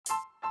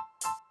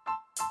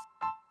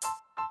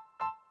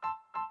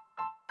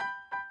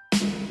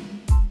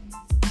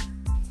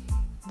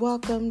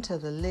Welcome to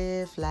the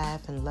Live,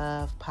 Laugh, and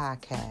Love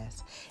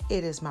podcast.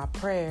 It is my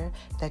prayer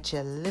that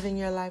you're living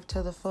your life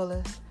to the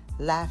fullest,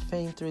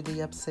 laughing through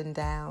the ups and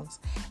downs,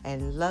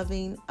 and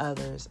loving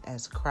others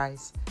as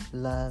Christ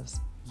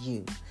loves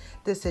you.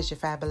 This is your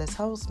fabulous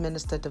host,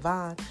 Minister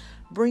Devon,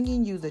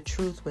 bringing you the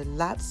truth with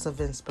lots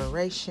of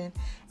inspiration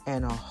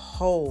and a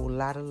whole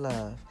lot of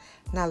love.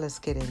 Now let's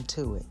get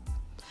into it.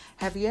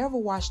 Have you ever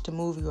watched a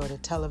movie or a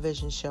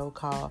television show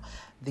called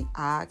The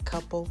Odd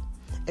Couple?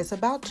 It's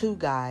about two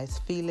guys,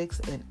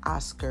 Felix and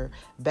Oscar,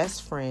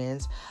 best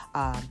friends,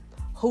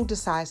 who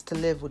decides to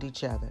live with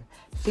each other.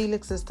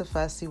 Felix is the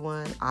fussy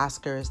one,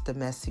 Oscar is the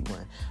messy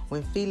one.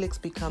 When Felix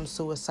becomes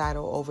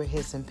suicidal over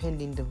his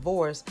impending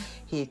divorce,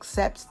 he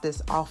accepts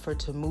this offer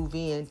to move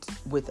in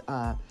with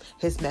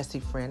his messy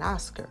friend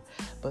Oscar.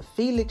 But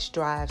Felix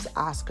drives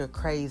Oscar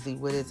crazy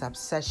with his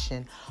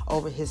obsession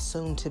over his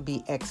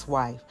soon-to-be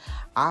ex-wife.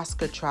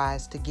 Oscar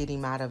tries to get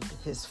him out of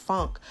his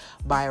funk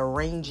by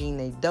arranging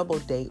a double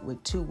date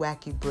with two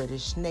wacky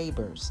British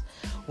neighbors.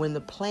 When the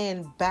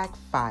plan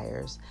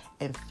backfires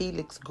and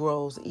Felix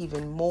grows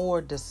even more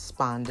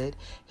despondent,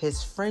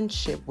 his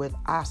friendship with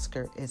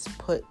Oscar is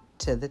put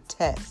to the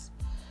test.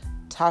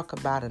 Talk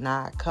about an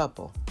odd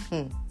couple.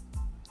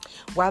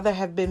 While there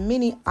have been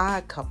many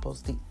odd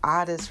couples, the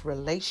oddest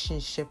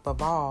relationship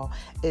of all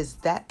is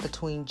that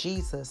between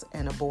Jesus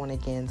and a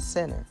born-again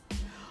sinner.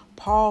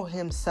 Paul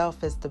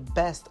himself is the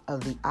best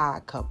of the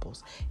odd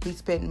couples. He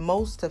spent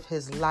most of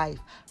his life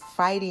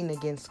fighting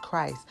against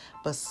Christ,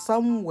 but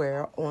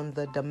somewhere on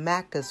the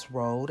Damascus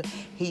road,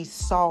 he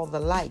saw the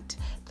light.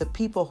 The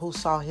people who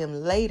saw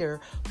him later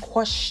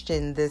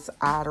questioned this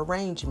odd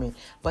arrangement,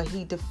 but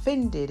he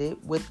defended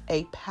it with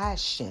a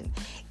passion.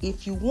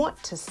 If you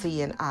want to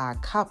see an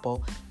odd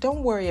couple,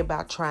 don't worry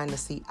about trying to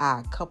see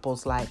odd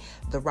couples like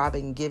the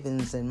Robin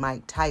Givens and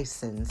Mike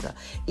Tysons.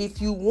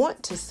 If you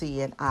want to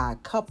see an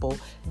odd couple,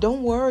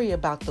 don't worry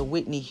about the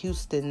Whitney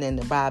Houston and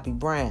the Bobby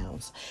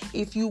Browns.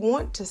 If you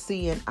want to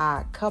see an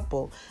odd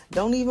couple,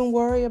 don't even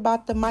worry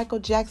about the Michael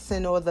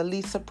Jackson or the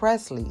Lisa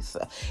Presleys.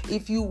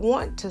 If you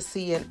want to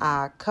see an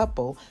odd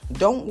couple,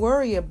 don't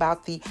worry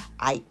about the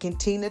Ike and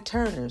Tina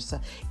Turners.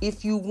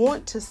 If you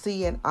want to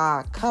see an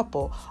odd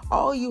couple,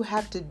 all you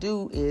have to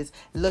do is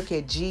look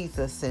at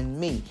Jesus and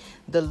me.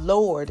 The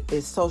Lord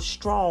is so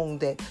strong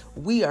that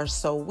we are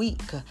so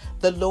weak.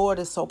 The Lord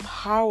is so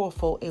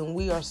powerful and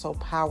we are so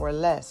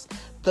powerless.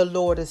 The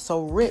Lord is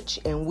so rich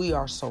and we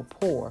are so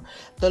poor.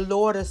 The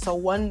Lord is so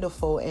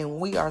wonderful and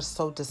we are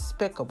so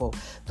despicable.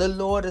 The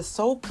Lord is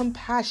so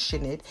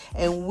compassionate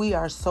and we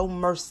are so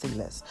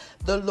merciless.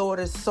 The Lord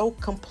is so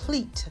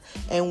complete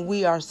and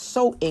we are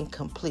so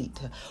incomplete.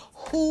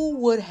 Who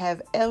would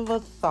have ever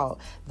thought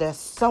that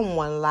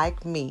someone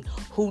like me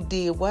who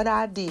did what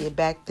I did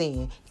back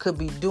then could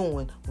be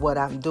doing what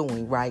I'm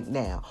doing right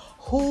now?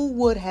 Who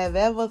would have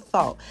ever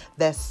thought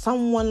that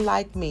someone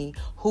like me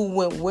who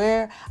went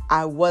where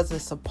I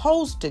wasn't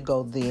supposed to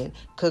go then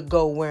could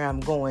go where I'm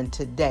going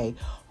today?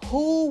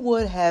 Who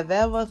would have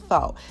ever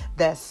thought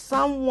that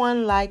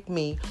someone like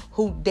me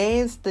who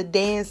danced the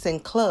dance in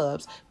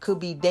clubs could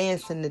be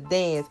dancing the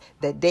dance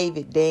that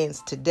David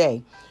danced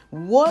today?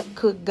 What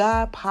could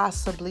God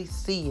possibly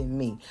see in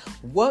me?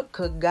 What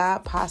could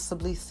God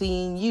possibly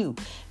see in you?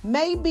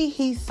 Maybe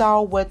he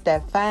saw what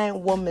that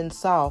fine woman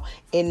saw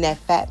in that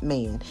fat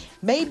man.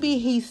 Maybe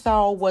he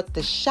saw what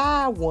the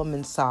shy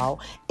woman saw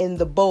in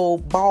the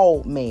bold,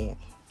 bald man.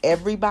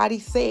 Everybody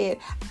said,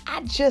 I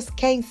just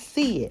can't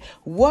see it.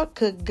 What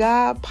could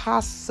God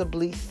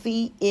possibly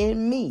see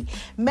in me?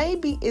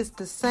 Maybe it's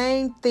the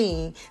same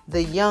thing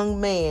the young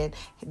man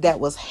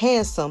that was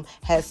handsome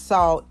has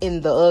saw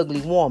in the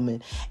ugly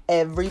woman.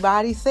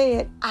 Everybody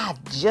said, I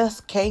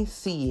just can't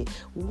see it.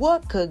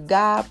 What could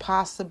God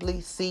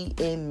possibly see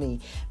in me?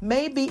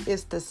 Maybe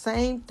it's the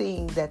same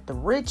thing that the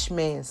rich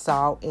man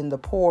saw in the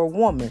poor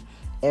woman.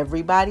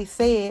 Everybody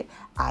said,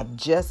 I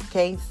just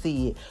can't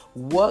see it.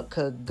 What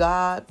could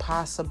God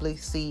possibly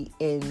see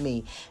in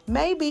me?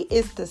 Maybe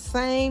it's the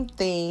same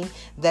thing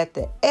that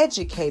the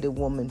educated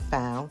woman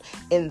found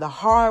in the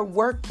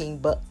hardworking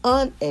but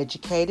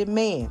uneducated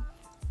man.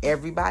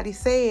 Everybody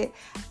said,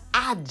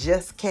 I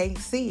just can't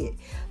see it.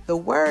 The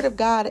Word of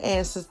God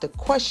answers the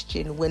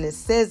question when it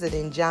says it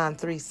in John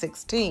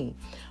 3:16.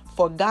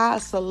 For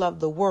God so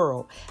loved the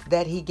world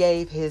that he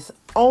gave his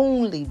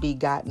only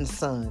begotten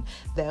Son,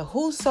 that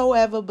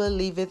whosoever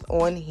believeth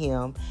on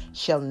him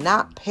shall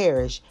not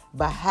perish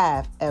but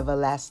have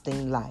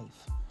everlasting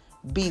life.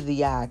 Be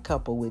the odd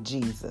couple with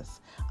Jesus.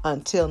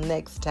 Until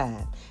next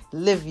time,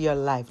 live your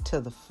life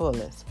to the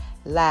fullest,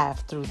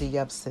 laugh through the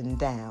ups and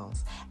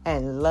downs,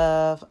 and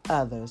love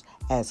others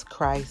as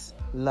Christ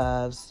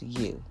loves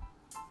you.